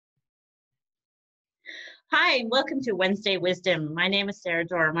Hi, and welcome to Wednesday Wisdom. My name is Sera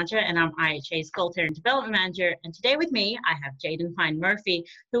Doğramacı, and I'm IHA's Goaltender Development Manager. And today with me, I have Jaden Murphy,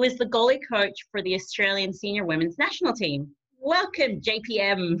 who is the goalie coach for the Australian Senior Women's National Team. Welcome,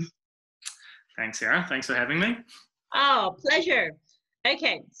 JPM. Thanks, Sarah. Thanks for having me. Oh, pleasure.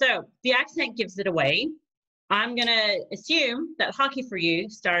 Okay, so the accent gives it away. I'm going to assume that hockey for you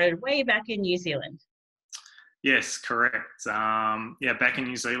started way back in New Zealand. Yes, correct. Back in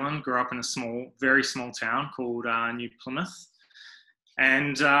New Zealand, grew up in a very small town called New Plymouth,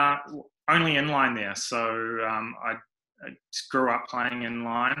 and only inline there. So I grew up playing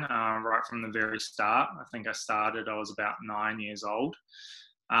inline right from the very start. I think I was about 9 years old.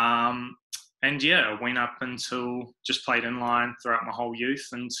 I went up until just played inline throughout my whole youth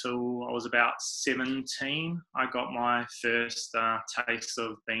until I was about 17. I got my first taste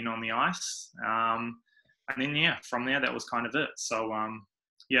of being on the ice. And then, from there, that was kind of it. So, I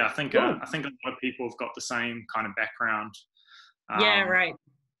think a lot of people have got the same kind of background. Right.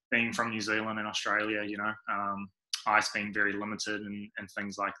 Being from New Zealand and Australia, ice being very limited and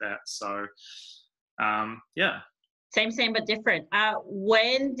things like that. So, Same, but different.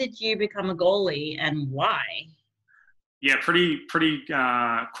 When did you become a goalie and why? Yeah, pretty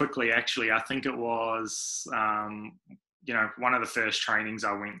quickly, actually. I think it was, one of the first trainings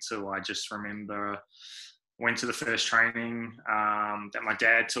I went to. I just remember went to the first training that my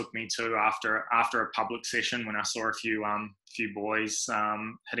dad took me to after a public session when I saw a few boys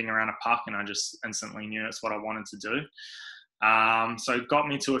hitting around a puck, and I just instantly knew it's what I wanted to do. So it got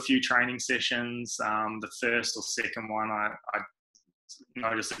me to a few training sessions. The first or second one, I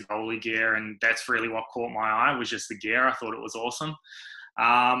noticed the goalie gear, and that's really what caught my eye, was just the gear. I thought it was awesome.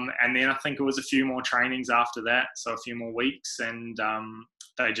 And then I think it was a few more trainings after that, so a few more weeks, and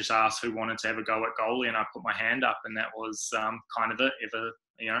they just asked who wanted to have a go at goalie, and I put my hand up, and that was kind of it,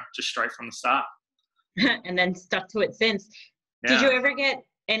 just straight from the start. And then stuck to it since. Yeah. Did you ever get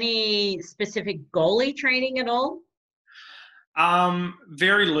any specific goalie training at all?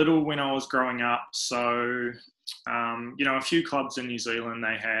 Very little when I was growing up. So, a few clubs in New Zealand,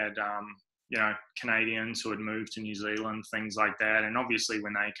 they had, Canadians who had moved to New Zealand, things like that. And obviously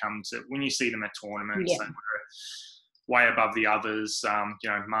when you see them at tournaments, they were way above the others,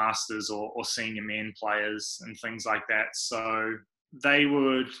 masters or senior men players and things like that. So they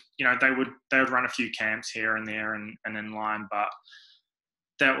would run a few camps here and there and in line, but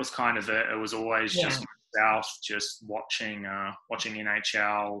that was kind of it. It was always just myself, just watching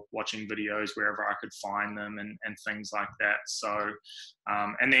NHL, watching videos wherever I could find them and things like that. So,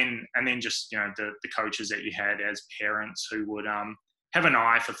 and then just, the coaches that you had as parents who would have an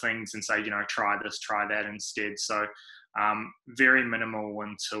eye for things and say, try this, try that instead. So, very minimal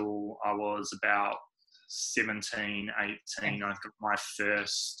until I was about 17, 18. I got my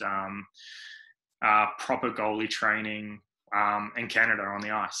first proper goalie training in Canada on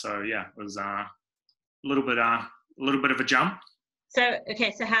the ice. So it was a little bit of a jump. So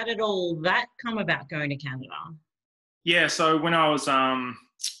how did all that come about, going to Canada? Yeah, so when I was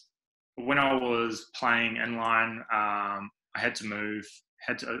playing inline, I had to move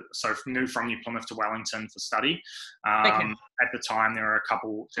from New Plymouth to Wellington for study. At the time, there were a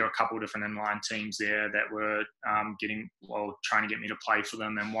couple different inline teams there that were trying to get me to play for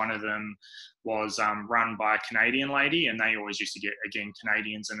them, and one of them was run by a Canadian lady, and they always used to get, again,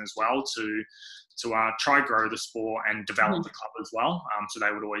 Canadians in as well to try grow the sport and develop the club as well. So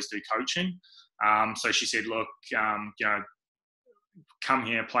they would always do coaching. So she said, look, come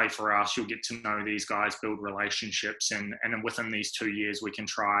here, play for us. You'll get to know these guys, build relationships, and within these 2 years, we can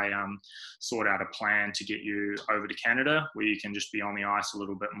try sort out a plan to get you over to Canada, where you can just be on the ice a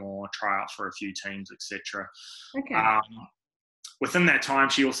little bit more, try out for a few teams, etc. Okay. Within that time,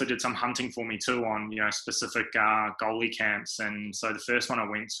 she also did some hunting for me too on specific goalie camps, and so the first one I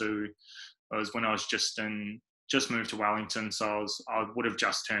went to was when I was just moved to Wellington, so I would have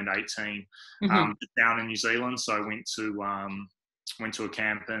just turned 18, down in New Zealand. So I went to a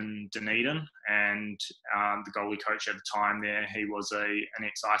camp in Dunedin, and the goalie coach at the time there, he was an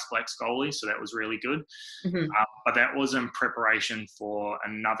ex-Ice Blacks goalie, so that was really good. But that was in preparation for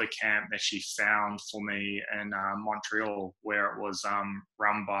another camp that she found for me in Montreal, where it was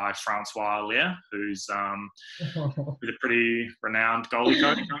run by Francois Allaire, who's a pretty renowned goalie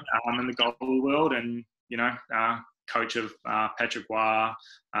coach in the goalie world, and coach of Patrick Roy,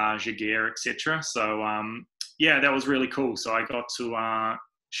 Jaguar, etc. So that was really cool. So I got to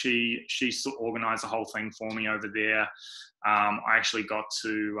she organised the whole thing for me over there. I actually got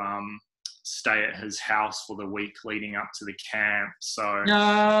to stay at his house for the week leading up to the camp. So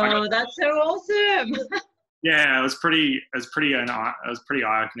that's so awesome. Yeah, it was pretty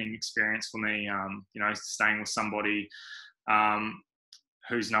eye-opening experience for me. Staying with somebody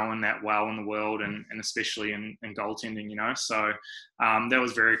who's known that well in the world, and especially in goaltending. So that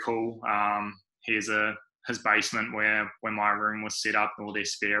was very cool. Here's his basement where my room was set up, or their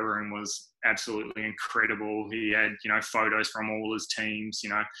spare room, was absolutely incredible. He had photos from all his teams.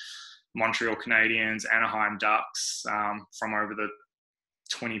 Montreal Canadiens, Anaheim Ducks, from over the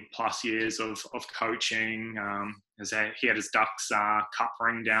 20 plus years of coaching. He had his Ducks cup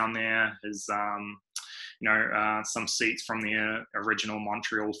ring down there, his some seats from the original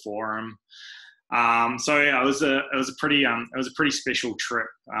Montreal Forum. So yeah, it was a pretty special trip,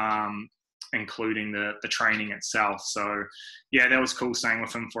 including the training itself. So yeah, that was cool, staying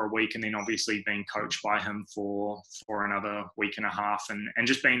with him for a week, and then obviously being coached by him for another week and a half, and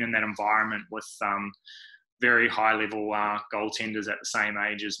just being in that environment with very high level goaltenders at the same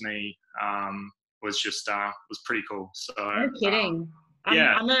age as me was pretty cool. So no kidding.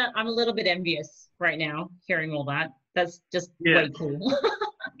 yeah, I'm a little bit envious right now hearing all that. That's just way cool.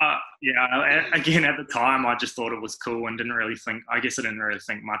 Again, at the time, I just thought it was cool and didn't really think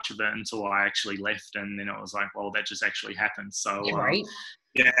much of it until I actually left, and then it was like, well, that just actually happened. So right.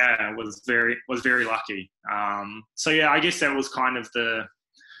 Yeah, was very lucky. So yeah, I guess that was kind of the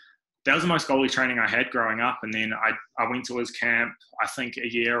most goalie training I had growing up, and then I went to his camp, I think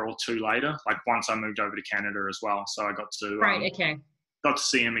a year or two later, like once I moved over to Canada as well. So I got to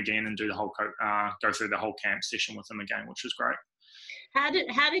see him again and do the whole go through the whole camp session with him again, which was great. How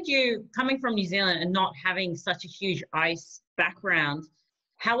did you, coming from New Zealand and not having such a huge ice background,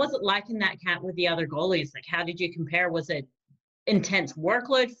 how was it like in that camp with the other goalies? Like, how did you compare? Was it intense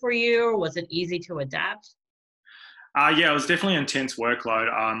workload for you, or was it easy to adapt? Yeah, it was definitely intense workload.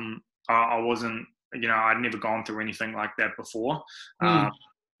 I wasn't, I'd never gone through anything like that before.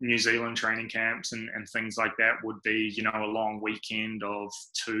 New Zealand training camps and things like that would be, a long weekend of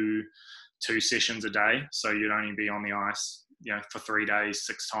two sessions a day. So you'd only be on the ice, for 3 days,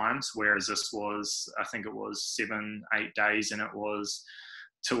 6 times. Whereas this was, I think it was 7-8 days, and it was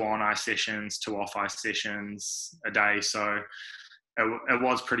 2 on ice sessions, 2 off ice sessions a day. So it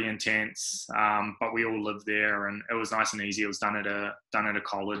was pretty intense, but we all lived there, and it was nice and easy. It was done at a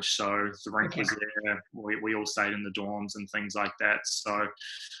college, so the rink was there. We all stayed in the dorms and things like that. So,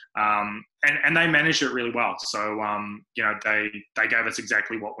 and they managed it really well. So, they gave us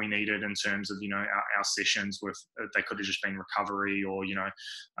exactly what we needed in terms of our sessions. They could have just been recovery, or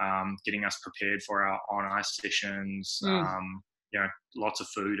getting us prepared for our on ice sessions. Lots of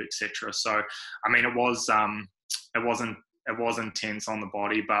food, etc. So, I mean, it was intense on the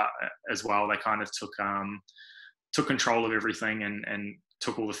body, but as well, they kind of took control of everything and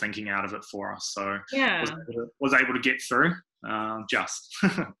took all the thinking out of it for us. So yeah, was able to get through. Just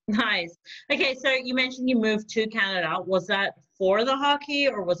nice. Okay, so you mentioned you moved to Canada. Was that for the hockey,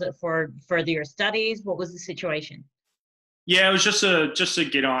 or was it for further your studies? What was the situation? Yeah, it was just to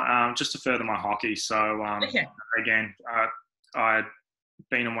get on, just to further my hockey. So again, I'd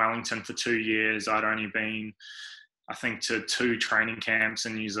been in Wellington for 2 years. I'd only been, I think, to 2 training camps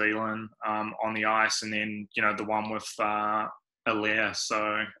in New Zealand on the ice, and then the one with Alaire.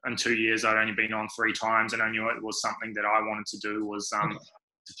 So in 2 years, I'd only been on 3 times, and I knew it was something that I wanted to do, was to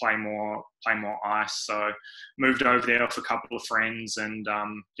play more ice. So moved over there with a couple of friends, and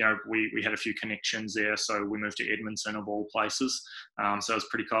we had a few connections there. So we moved to Edmonton, of all places. So it was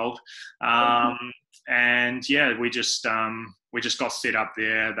pretty cold. And yeah, we just got set up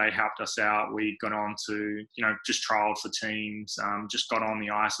there. They helped us out. We got on to, just trialed for teams, just got on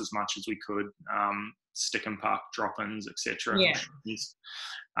the ice as much as we could, stick and puck, drop-ins, etc.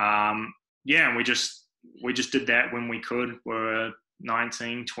 And we just did that when we could. We were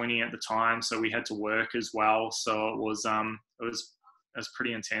 19, 20 at the time, so we had to work as well. So it was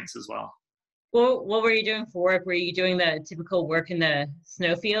pretty intense as well. Well, what were you doing for work? Were you doing the typical work in the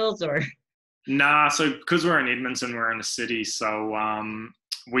snowfields, or? Nah, so because we're in Edmonton, we're in the city, so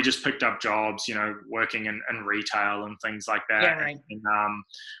we just picked up jobs, working in retail and things like that. Yeah, right. And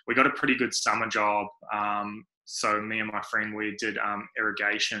we got a pretty good summer job. So me and my friend, we did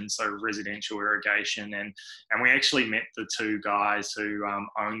irrigation, so residential irrigation, and we actually met the 2 guys who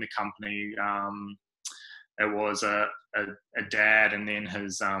own the company. It was a dad and then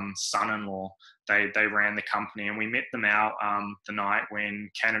his son-in-law. They ran the company, and we met them out the night when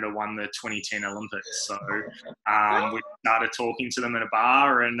Canada won the 2010 Olympics. So we started talking to them in a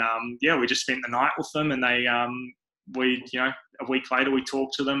bar, and we just spent the night with them. And they a week later we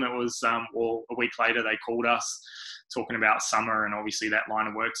talked to them. It was a week later they called us talking about summer, and obviously that line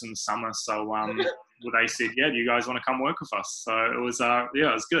of work's in the summer. So they said, yeah, do you guys want to come work with us? So it was,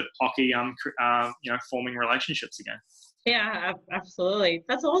 it was good. Hockey, forming relationships again. Yeah, absolutely.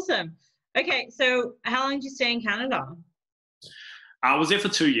 That's awesome. Okay, so how long did you stay in Canada? I was there for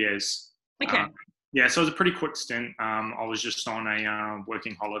 2 years. Okay. Yeah, so it was a pretty quick stint. I was just on a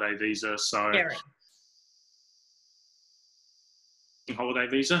working holiday visa, so Yeah, right. holiday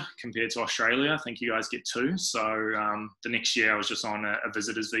visa compared to Australia. I think you guys get 2. So the next year I was just on a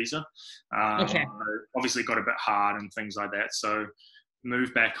visitor's visa. Okay. Obviously got a bit hard and things like that. So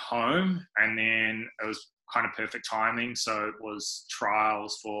moved back home, and then it was kind of perfect timing. So it was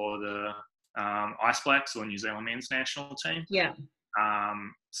trials for the Ice Blacks, or New Zealand men's national team. Yeah.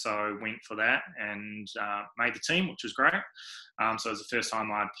 So went for that and made the team, which was great. So it was the first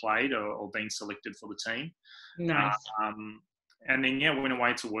time I'd played or been selected for the team. Nice. And then, went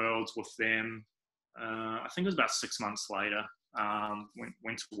away to Worlds with them. I think it was about 6 months later.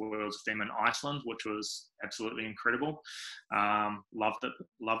 Went to Worlds with them in Iceland, which was absolutely incredible. Loved it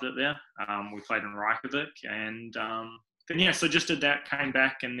there. We played in Reykjavik, and then so just did that, came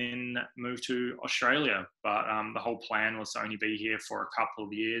back, and then moved to Australia. But the whole plan was to only be here for a couple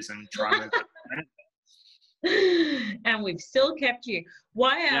of years and try and move And we've still kept you.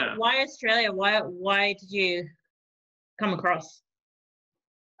 Why Australia? Why did you come across?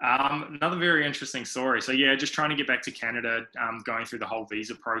 Another very interesting story. So just trying to get back to Canada, going through the whole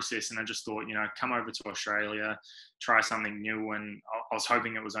visa process, and I just thought, come over to Australia, try something new. And I was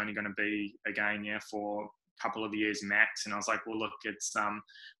hoping it was only going to be again, for a couple of years max. And I was like, well, look, it's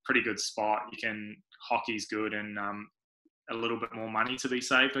pretty good spot. Hockey's good, and a little bit more money to be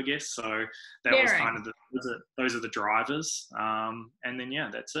saved, I guess. So that was kind of those are the drivers. And then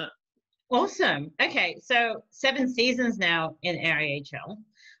that's it. Awesome. Okay, so 7 seasons now in AIHL,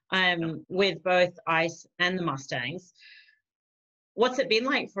 with both Ice and the Mustangs. What's it been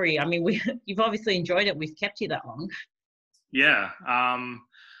like for you? I mean, you've obviously enjoyed it. We've kept you that long. Yeah.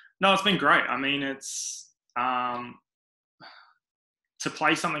 No, it's been great. I mean, it's to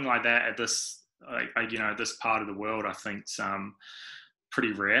play something like that at this, this part of the world, I think it's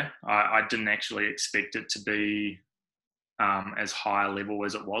pretty rare. I didn't actually expect it to be as high a level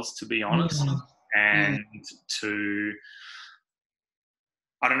as it was, to be honest, and to,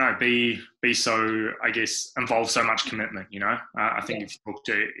 I don't know, be so, I guess, involve so much commitment. I think if you talk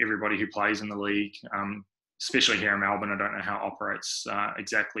to everybody who plays in the league, especially here in Melbourne, I don't know how it operates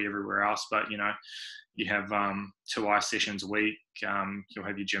exactly everywhere else, but you have 2 ice sessions a week. You'll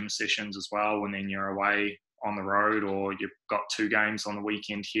have your gym sessions as well, and then you're away on the road, or you've got 2 games on the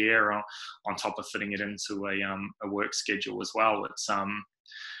weekend here, on top of fitting it into a work schedule as well. It's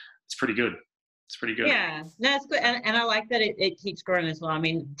pretty good. It's pretty good. Yeah, no, it's good, and I like that it keeps growing as well. I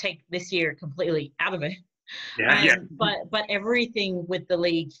mean, take this year completely out of it. But everything with the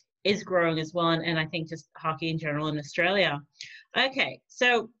league is growing as well, and I think just hockey in general in Australia. Okay,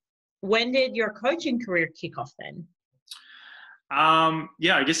 so when did your coaching career kick off then? I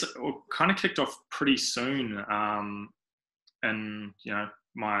guess it kind of kicked off pretty soon, in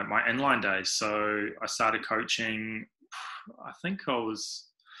my inline days. So I started coaching. I think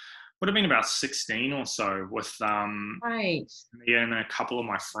would have been about 16 or so, with me and a couple of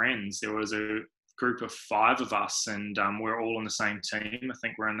my friends. There was a group of 5 of us, and we're all on the same team. I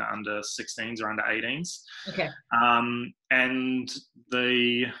think we're in the under 16s or under 18s. Okay. And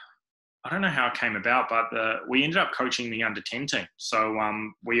I don't know how it came about, but we ended up coaching the under 10 team. So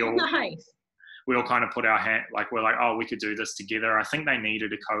we all kind of put our hand, we're like, oh, we could do this together. I think they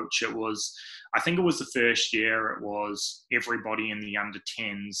needed a coach. I think it was the first year. It was everybody in the under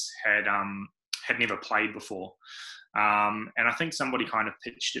 10s had never played before. And I think somebody kind of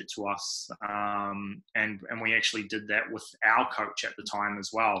pitched it to us, and we actually did that with our coach at the time as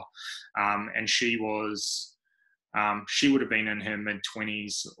well. And she would have been in her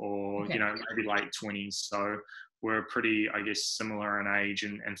mid-20s, or maybe late 20s. So we're pretty, I guess, similar in age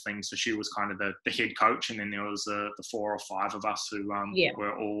and things. So she was kind of the head coach, and then there was the 4 or 5 of us who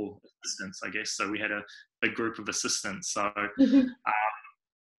were all assistants, I guess. So we had a big group of assistants. So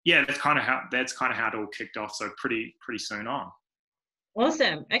that's kind of how it all kicked off. So pretty soon on.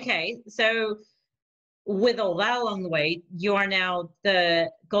 Awesome. Okay, so with all that along the way, you are now the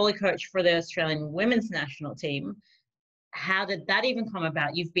goalie coach for the Australian women's national team. How did that even come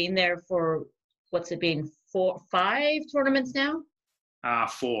about? You've been there for, what's it been, 5 tournaments now? 4.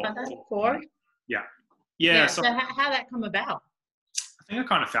 4? Yeah. So how that come about? I think I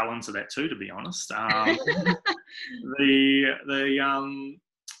kind of fell into that too, to be honest. The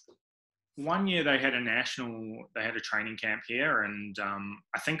one year they had a training camp here, and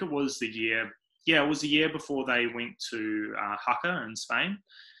I think it was the year before they went to Jaca in Spain.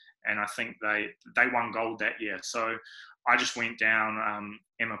 and I think they won gold that year. So I just went down.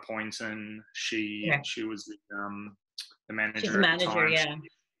 Emma Poynton, she was the manager. She's the manager, at the time. yeah.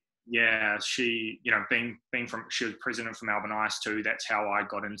 Yeah, she, she was president for Melbourne Ice too. That's how I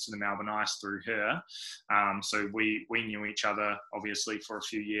got into the Melbourne Ice, through her. So we knew each other obviously for a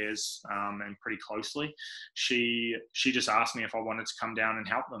few years, and pretty closely. She just asked me if I wanted to come down and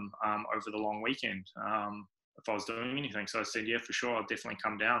help them over the long weekend, if I was doing anything. So I said, yeah, for sure, I'll definitely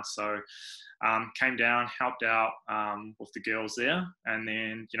come down. So came down, helped out with the girls there, and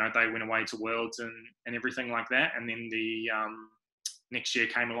then they went away to Worlds and everything like that. And then the next year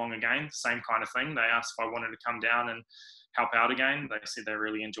came along again, same kind of thing. They asked if I wanted to come down and help out again. They said they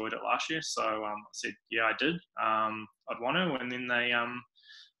really enjoyed it last year. So I said, yeah, I did. I'd want to. And then they,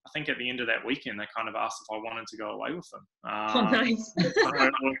 I think at the end of that weekend, they kind of asked if I wanted to go away with them. Oh, nice.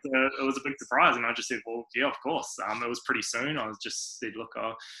 It was a big surprise. And I just said, well, yeah, of course. It was pretty soon. I just said, look,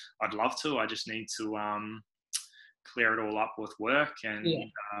 I'd love to. I just need to clear it all up with work. And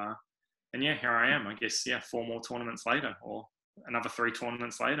yeah, here I am. I guess, 4 more tournaments later, or another 3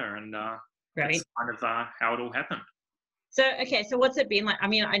 tournaments later, and that's kind of how it all happened. So what's it been like? I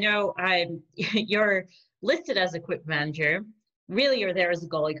mean, I know you're listed as equipment manager. Really, you're there as a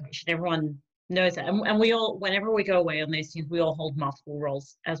goalie coach, and everyone knows that. And we all, whenever we go away on these teams, we all hold multiple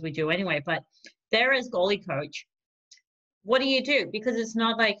roles, as we do anyway. But there as goalie coach, what do you do? Because it's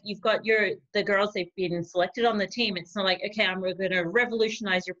not like you've got the girls, they've been selected on the team. It's not like, okay, I'm going to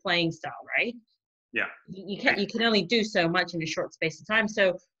revolutionize your playing style, right? Yeah. You can only do so much in a short space of time.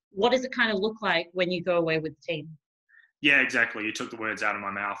 So what does it kind of look like when you go away with the team? Yeah, exactly. You took the words out of my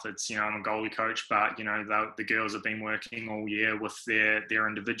mouth. It's, I'm a goalie coach, but, the girls have been working all year with their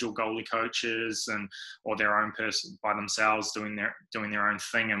individual goalie coaches or their own person by themselves doing their own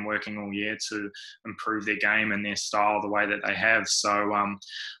thing and working all year to improve their game and their style the way that they have. So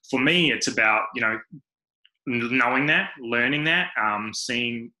for me, it's about, knowing that, learning that,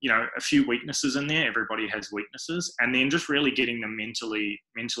 seeing, a few weaknesses in there. Everybody has weaknesses, and then just really getting them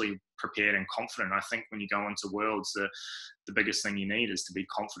mentally prepared and confident. I think when you go into Worlds, the biggest thing you need is to be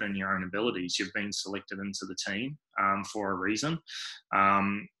confident in your own abilities. You've been selected into the team for a reason.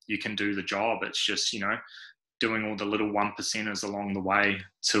 You can do the job. It's just, doing all the little 1%ers along the way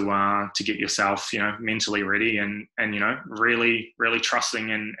to get yourself, mentally ready and really, really trusting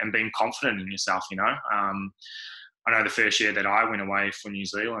and being confident in yourself. I know the first year that I went away for New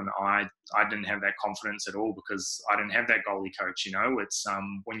Zealand, I didn't have that confidence at all because I didn't have that goalie coach. It's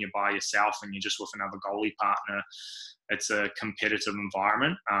when you're by yourself and you're just with another goalie partner, it's a competitive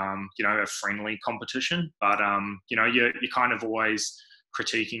environment, a friendly competition, but you're kind of always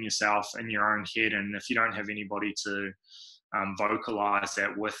critiquing yourself in your own head, and if you don't have anybody to vocalize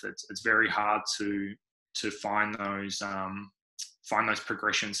that with, it's very hard to find those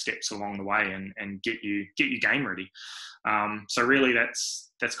progression steps along the way and get you game ready. So really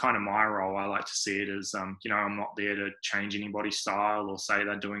that's kind of my role. I like to see it as I'm not there to change anybody's style or say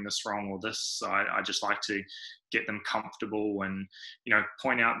they're doing this wrong or this. I just like to get them comfortable and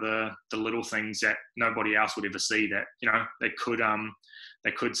point out the little things that nobody else would ever see, that they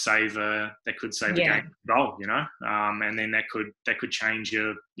could save a game goal, and then that could change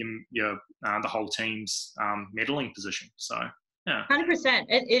your the whole team's medaling position. So yeah, 100%.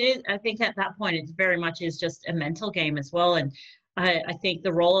 It is. I think at that point, it's very much is just a mental game as well. And I think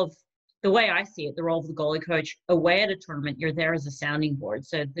the way I see it, the role of the goalie coach away at a tournament, you're there as a sounding board.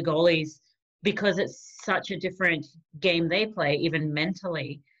 So the goalies, because it's such a different game they play, even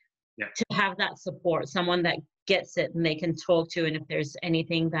mentally, to have that support, someone that gets it and they can talk to, and if there's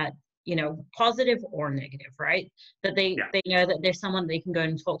anything that positive or negative, right, that they know that there's someone they can go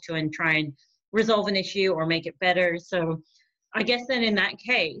and talk to and try and resolve an issue or make it better. So I guess then in that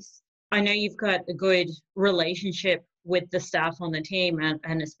case, I know you've got a good relationship with the staff on the team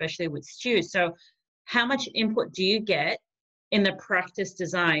and especially with Stu. So how much input do you get in the practice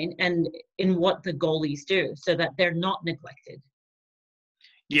design and in what the goalies do so that they're not neglected?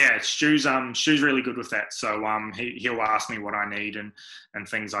 Yeah, Stu's really good with that. So he'll ask me what I need and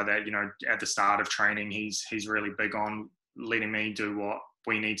things like that. At the start of training, he's really big on letting me do what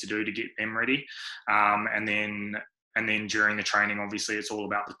we need to do to get them ready. And then during the training, obviously, it's all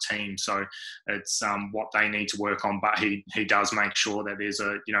about the team. So it's what they need to work on. But he does make sure that there's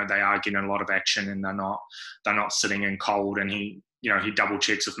they are getting a lot of action and they're not sitting in cold. And he double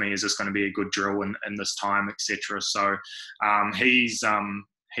checks with me, is this going to be a good drill in this time, etc. So he's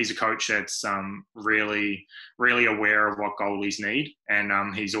a coach that's really, really aware of what goalies need,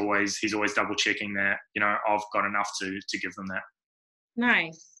 and he's always double checking that I've got enough to give them that.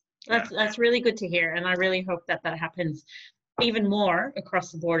 Nice. That's really good to hear, and I really hope that happens even more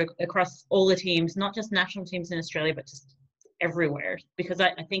across the board, across all the teams, not just national teams in Australia, but just everywhere, because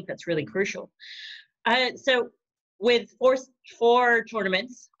I think that's really crucial. So with four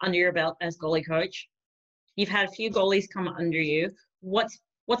tournaments under your belt as goalie coach, you've had a few goalies come under you. What's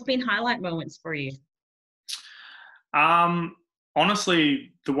been highlight moments for you?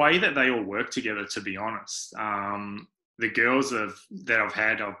 Honestly, the way that they all work together, to be honest. The girls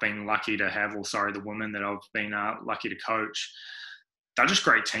that I've been lucky to have, or sorry, the women that I've been lucky to coach, they're just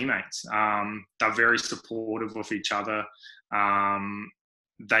great teammates. They're very supportive of each other.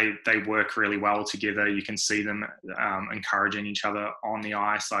 They work really well together. You can see them encouraging each other on the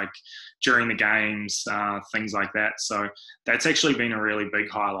ice, like during the games, things like that. So that's actually been a really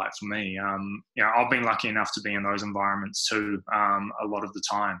big highlight for me. I've been lucky enough to be in those environments too, a lot of the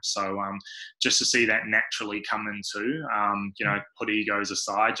time. So just to see that naturally come into, put egos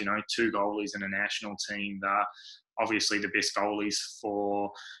aside, two goalies in a national team, they're obviously the best goalies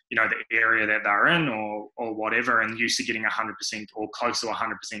for, the area that they're in or whatever, and used to getting 100% or close to 100%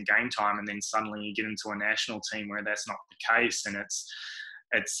 game time. And then suddenly you get into a national team where that's not the case. And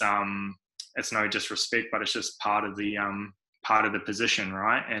it's no disrespect, but it's just part of the position,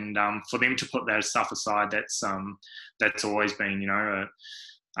 right? And for them to put that stuff aside, that's always been,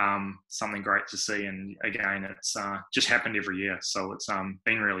 something great to see. And again, it's just happened every year. So it's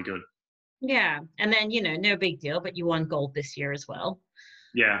been really good. Yeah. And then, no big deal, but you won gold this year as well.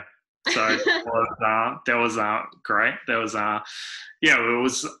 Yeah. So that was great. There was it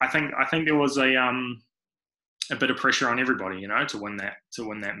was, I think there was a bit of pressure on everybody, to win that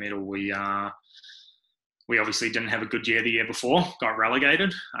medal. We obviously didn't have a good year the year before, got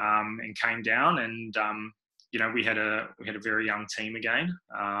relegated, and came down, and we had a very young team again.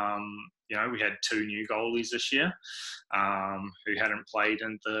 We had two new goalies this year who hadn't played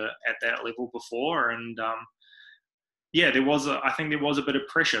at that level before, and I think there was a bit of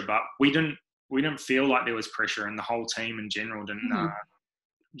pressure, but we didn't feel like there was pressure, and the whole team in general didn't. Mm-hmm.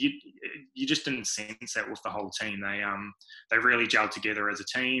 You just didn't sense that with the whole team. They really gelled together as a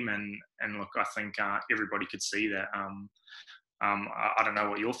team, and look, I think everybody could see that. I don't know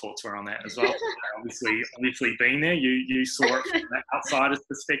what your thoughts were on that as well. obviously being there, you saw it from that outsider's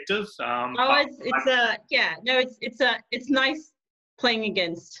perspective. It's nice playing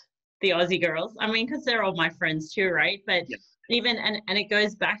against the Aussie girls. I mean, because they're all my friends too, right? But yeah. Even and it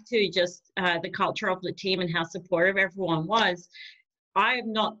goes back to just the culture of the team and how supportive everyone was.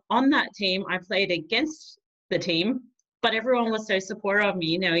 I'm not on that team. I played against the team, but everyone was so supportive of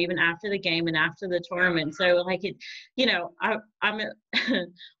me, even after the game and after the tournament. So I'm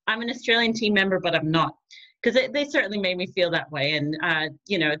an Australian team member, but I'm not, because they certainly made me feel that way. And,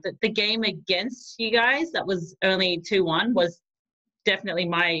 the game against you guys, that was only 2-1, was definitely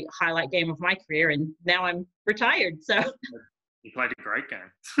my highlight game of my career. And now I'm retired. So you played a great game.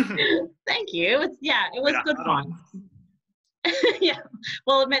 Thank you. It was good fun. Yeah,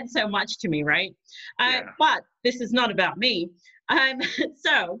 well, it meant so much to me, right? But this is not about me.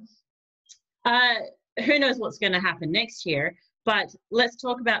 So who knows what's going to happen next year, but let's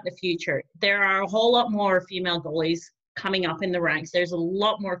talk about the future. There are a whole lot more female goalies coming up in the ranks. There's a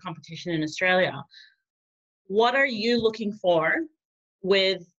lot more competition in Australia. What are you looking for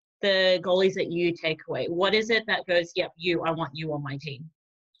with the goalies that you take away? What is it that goes, yep, I want you on my team?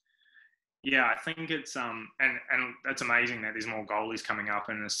 Yeah, I think it's and it's amazing that there's more goalies coming up,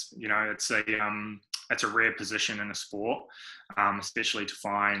 and it's it's a rare position in a sport, especially to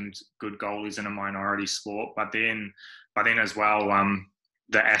find good goalies in a minority sport. But then as well,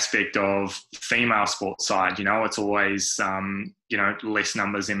 the aspect of female sports side, it's always less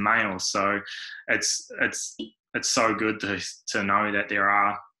numbers in males. So it's so good to know that there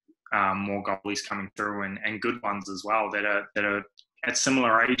are more goalies coming through, and good ones as well that are at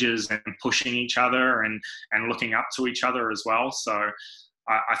similar ages and pushing each other and looking up to each other as well. So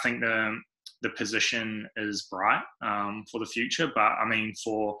I think the position is bright for the future. But I mean,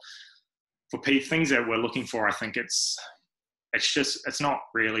 for things that we're looking for, I think it's not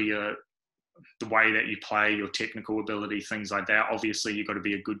really the way that you play, your technical ability, things like that. Obviously, you've got to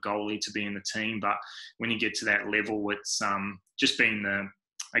be a good goalie to be in the team. But when you get to that level, it's just being the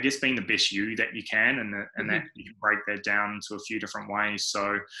best you that you can, and that you can break that down into a few different ways.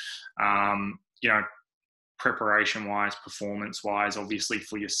 So, preparation wise, performance wise, obviously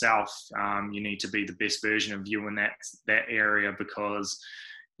for yourself, you need to be the best version of you in that area, because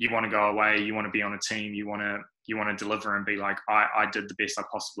you want to go away, you want to be on a team, you want to deliver and be like, I did the best I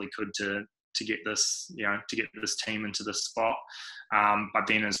possibly could to get this, to get this team into this spot. But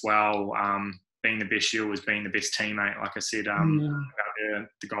then as well, being the best you is being the best teammate. Like I said, about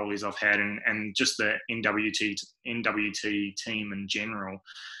the goalies I've had, and just the NWT team in general,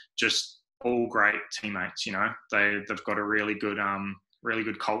 just all great teammates. You know, they've got a really good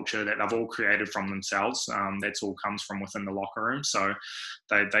culture that they've all created from themselves. That's all comes from within the locker room. So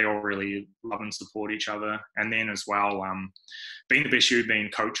they all really love and support each other. And then as well, being the best you, being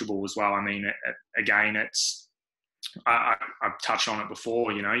coachable as well. I mean, again, it's I've touched on it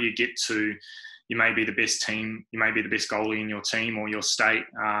before. You know, you may be the best team, you may be the best goalie in your team or your state,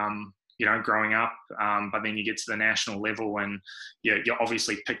 you know, growing up, but then you get to the national level and you're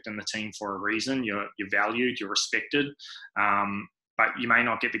obviously picked in the team for a reason. You're valued, you're respected, but you may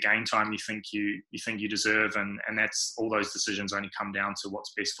not get the game time you think you deserve, and that's all those decisions only come down to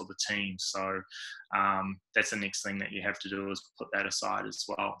what's best for the team. So that's the next thing that you have to do is put that aside as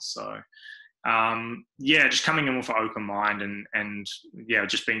well. So just coming in with an open mind and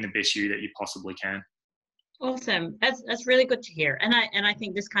just being the best you that you possibly can. Awesome. That's really good to hear. And I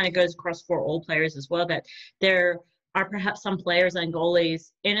think this kind of goes across for all players as well, that there are perhaps some players and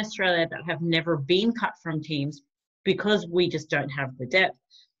goalies in Australia that have never been cut from teams because we just don't have the depth.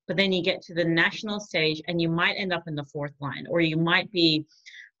 But then you get to the national stage and you might end up in the fourth line, or you might be,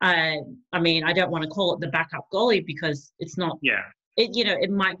 I don't want to call it the backup goalie because it's not. Yeah.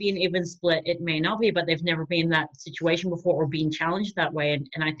 It might be an even split. It may not be, but they've never been in that situation before or been challenged that way.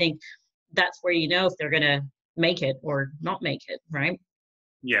 And I think that's where you know if they're going to make it or not make it, right?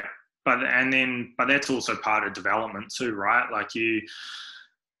 Yeah. But that's also part of development too, right? Like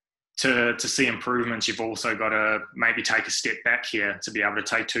to see improvements, you've also got to maybe take a step back here to be able to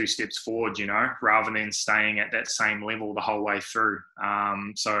take 2 steps forward, you know, rather than staying at that same level the whole way through.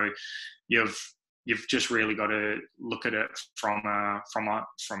 So you've just really got to look at it from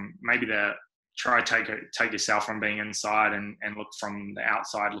maybe take yourself from being inside and look from the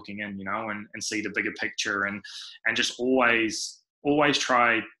outside looking in, you know, and see the bigger picture and just always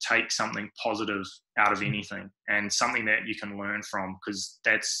try take something positive out of anything and something that you can learn from, because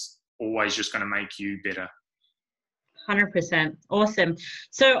that's always just going to make you better. 100%. Awesome.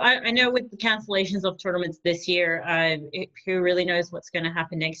 So I know with the cancellations of tournaments this year, who really knows what's going to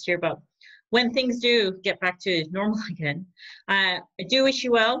happen next year, but when things do get back to normal again, I do wish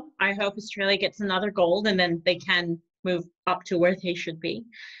you well. I hope Australia gets another gold and then they can move up to where they should be.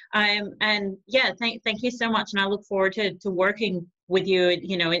 Thank you so much. And I look forward to working with you,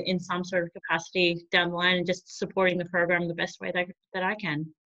 you know, in some sort of capacity down the line and just supporting the program the best way that I can.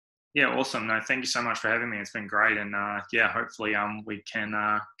 Yeah, awesome. No, thank you so much for having me. It's been great. And hopefully we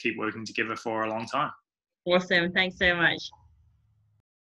can keep working together for a long time. Awesome. Thanks so much.